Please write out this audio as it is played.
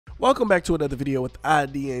Welcome back to another video with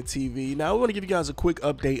IDN TV. Now I want to give you guys a quick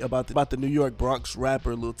update about the New York Bronx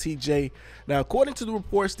rapper Lil Tjay. Now according to the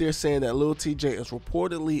reports, they're saying that Lil Tjay is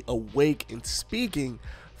reportedly awake and speaking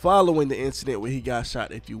following the incident where he got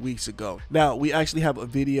shot a few weeks ago. Now we actually have a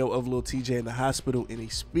video of Lil Tjay in the hospital and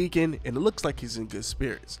he's speaking and it looks like he's in good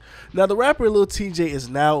spirits. Now the rapper Lil Tjay is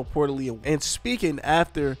now reportedly and speaking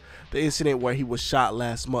after the incident where he was shot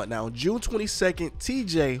last month. Now on June 22nd,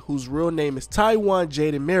 Tjay, whose real name is Taiwan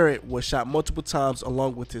Jaden Merritt, was shot multiple times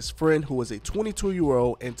along with his friend who was a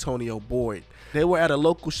 22-year-old Antonio Boyd. They were at a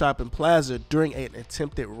local shopping plaza during an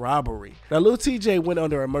attempted robbery. Now Lil Tjay went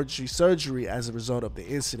under emergency surgery as a result of the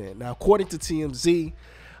incident. Now according to TMZ,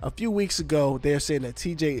 a few weeks ago, they're saying that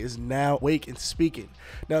Tjay is now awake and speaking.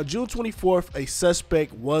 Now, June 24th, a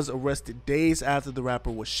suspect was arrested days after the rapper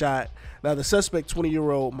was shot. Now, the suspect,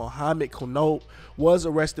 20-year-old Mohammed Konope, was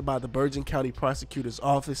arrested by the Bergen County Prosecutor's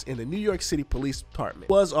Office in the New York City Police Department.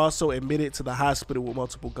 He was also admitted to the hospital with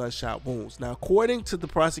multiple gunshot wounds. Now, according to the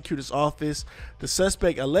prosecutor's office, the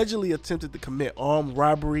suspect allegedly attempted to commit armed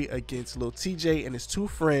robbery against Lil Tjay and his two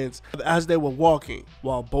friends as they were walking,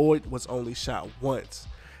 while Boyd was only shot once.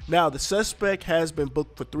 Now, the suspect has been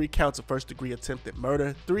booked for 3 counts of first-degree attempted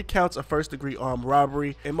murder, 3 counts of first-degree armed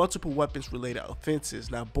robbery, and multiple weapons-related offenses.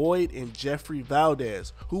 Now, Boyd and Jeffrey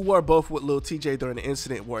Valdez, who were both with Lil Tjay during the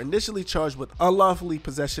incident, were initially charged with unlawfully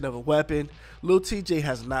possession of a weapon. Lil Tjay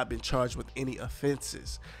has not been charged with any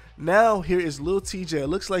offenses. Now, here is Lil Tjay. It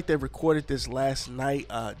looks like they recorded this last night,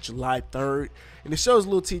 July 3rd, and it shows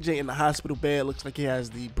Lil Tjay in the hospital bed. It looks like he has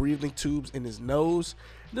the breathing tubes in his nose.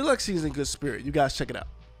 It looks like he's in good spirit. You guys check it out.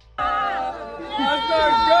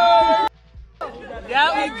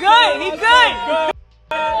 Yeah, he good. He good.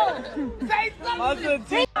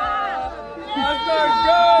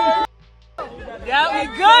 Yeah, he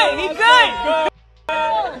good. He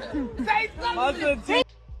good.